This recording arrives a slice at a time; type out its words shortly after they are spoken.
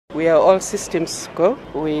We are all systems go.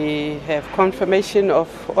 We have confirmation of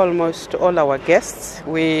almost all our guests.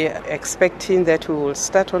 We are expecting that we will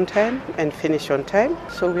start on time and finish on time,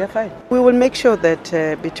 so we are fine. We will make sure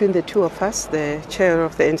that between the two of us, the chair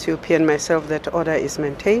of the NCOP and myself, that order is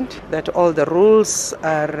maintained, that all the rules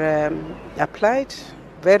are applied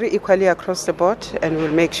very equally across the board, and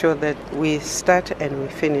we'll make sure that we start and we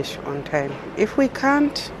finish on time. If we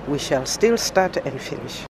can't, we shall still start and finish.